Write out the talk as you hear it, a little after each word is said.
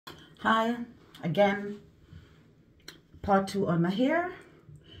Hi again, part 2 on my hair.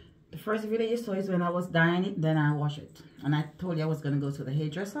 The first video you saw is when I was dyeing it, then I wash it, and I told you I was going to go to the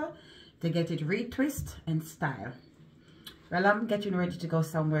hairdresser to get it retwist and style. Well, I'm getting ready to go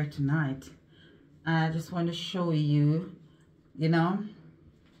somewhere tonight. I just want to show you,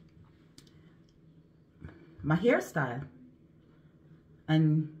 my hairstyle,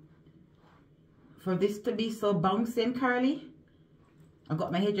 and for this to be so bouncy and curly, I got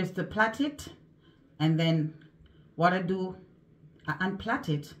my hair just to plait it, and then what I do, I unplait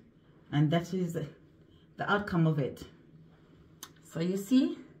it, and that is the outcome of it. So you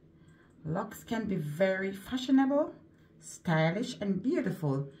see, locks can be very fashionable, stylish, and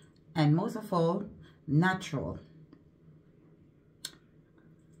beautiful, and most of all, natural.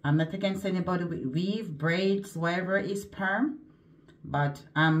 I'm not against anybody with weave, braids, whatever is perm, but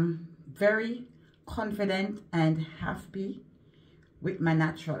I'm very confident and happy with my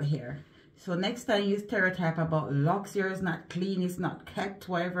natural hair. So next time you stereotype about locks, hair is not clean, it's not kept,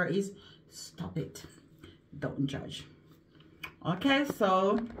 whatever it is, stop it. Don't judge. Okay,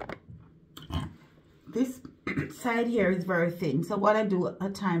 so this side here is very thin. So what I do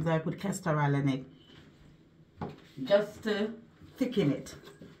at times, I put castor oil in it just to thicken it.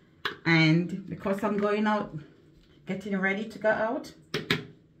 And because I'm going out, getting ready to go out,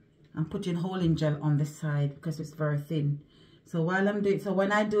 I'm putting holding gel on the side because it's very thin. So while I'm doing, so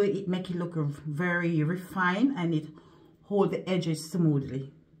when I do it, it make it look very refined, and it hold the edges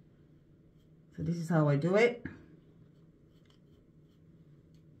smoothly. So this is how I do it.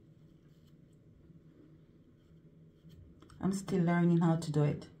 I'm still learning how to do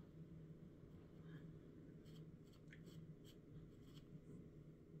it.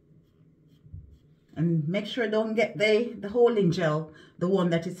 And make sure don't get the holding gel, the one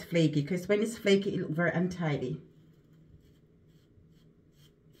that is flaky, because when it's flaky, it looks very untidy.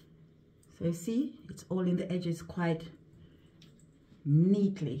 So you see, it's all in the edges quite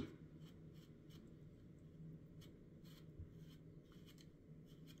neatly.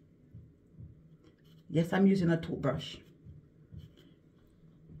 Yes, I'm using a toothbrush,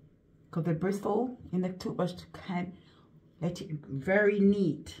 because the bristle in the toothbrush can let it very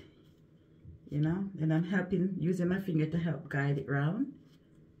neat, and I'm using my finger to help guide it around.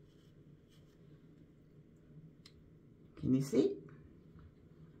 Can you see?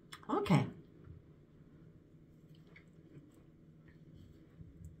 Okay.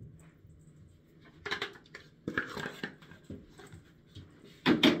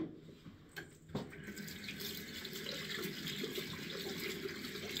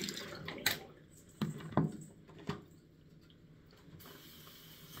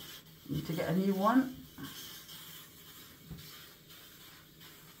 Need to get a new one.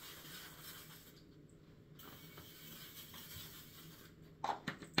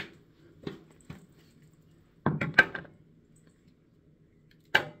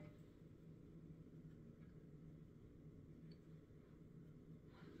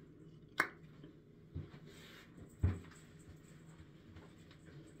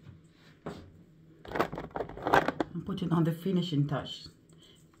 I'm putting on the finishing touch,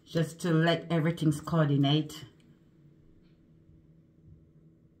 just to let everything coordinate.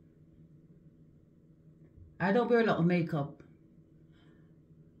 I don't wear a lot of makeup.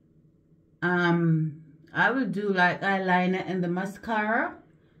 I will do like eyeliner and the mascara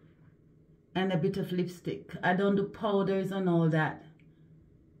and a bit of lipstick. I don't do powders and all that.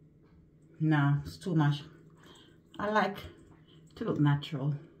 No, it's too much. I like to look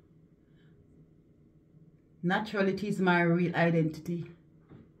natural. Naturality is my real identity.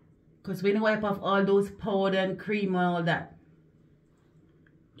 Because when you wipe off all those powder and cream and all that,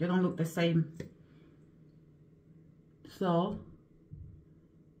 you don't look the same. So,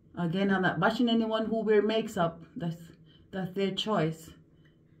 again, I'm not bashing anyone who wear makeup. That's their choice.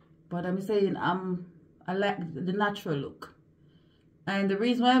 But I'm saying I like the natural look. And the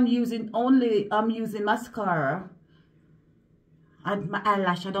reason why I'm using mascara, my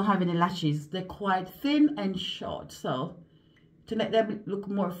eyelash, I don't have any lashes. They're quite thin and short. So, to make them look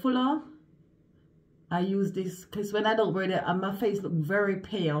more fuller, I use this, because when I don't wear it, my face look very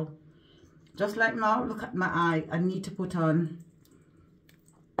pale. Just like now, look at my eye. I need to put on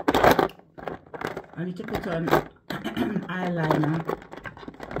eyeliner.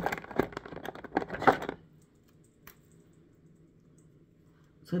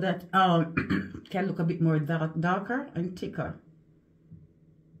 So that can look a bit more darker and thicker.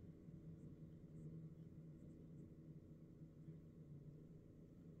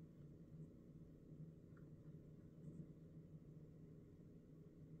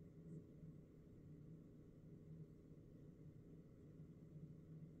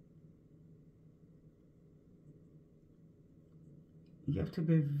 You have to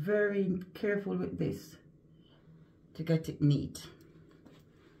be very careful with this to get it neat.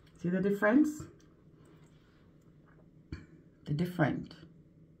 See the difference? The difference.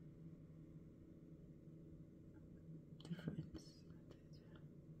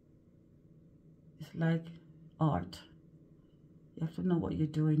 It's like art. You have to know what you're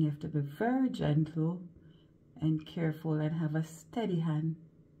doing. You have to be very gentle and careful and have a steady hand.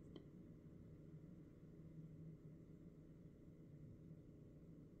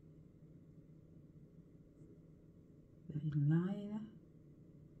 In line.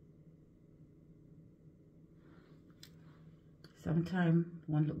 Sometimes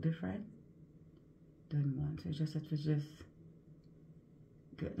one look different than one, so you just have to just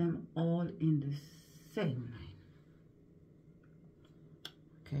get them all in the same line.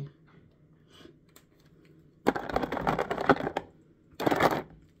 Okay.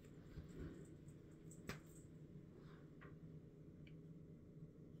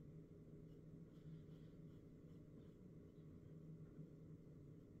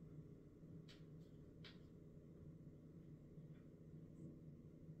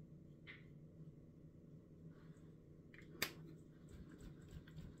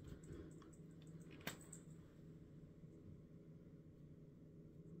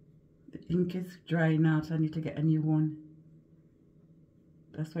 Ink is drying out, so I need to get a new one.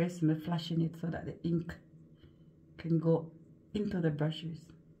 That's why I see me flashing it, so that the ink can go into the brushes,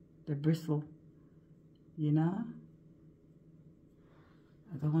 the bristle, you know?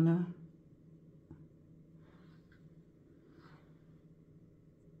 I don't wanna.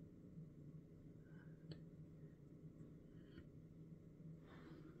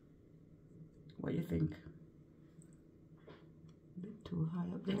 What do you think? A bit too high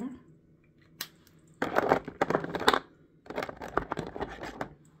up there.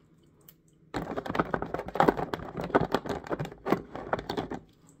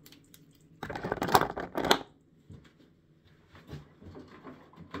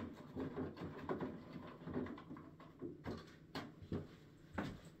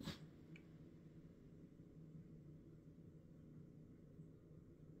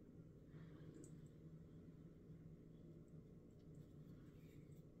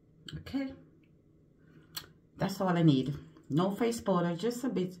 Okay, that's all I need. No face powder, just a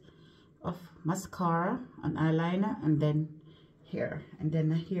bit of mascara and eyeliner, and then here, and then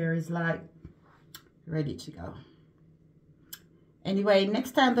the hair is like ready to go. Anyway,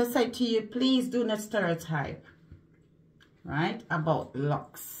 next time I say to you, please do not stereotype, right, about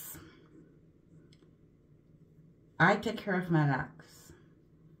locks. I take care of my locks.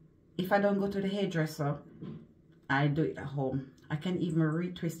 If I don't go to the hairdresser, I do it at home. I can even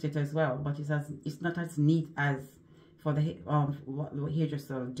retwist it as well, but it's not as neat as for the what the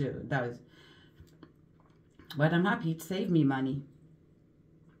hairdresser does. But I'm happy it saved me money,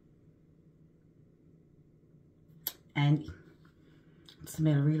 and it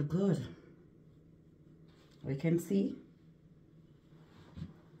smells real good. We can see.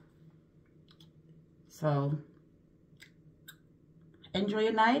 So enjoy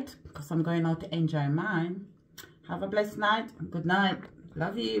your night, because I'm going out to enjoy mine. Have a blessed night. Good night.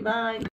 Love you. Bye.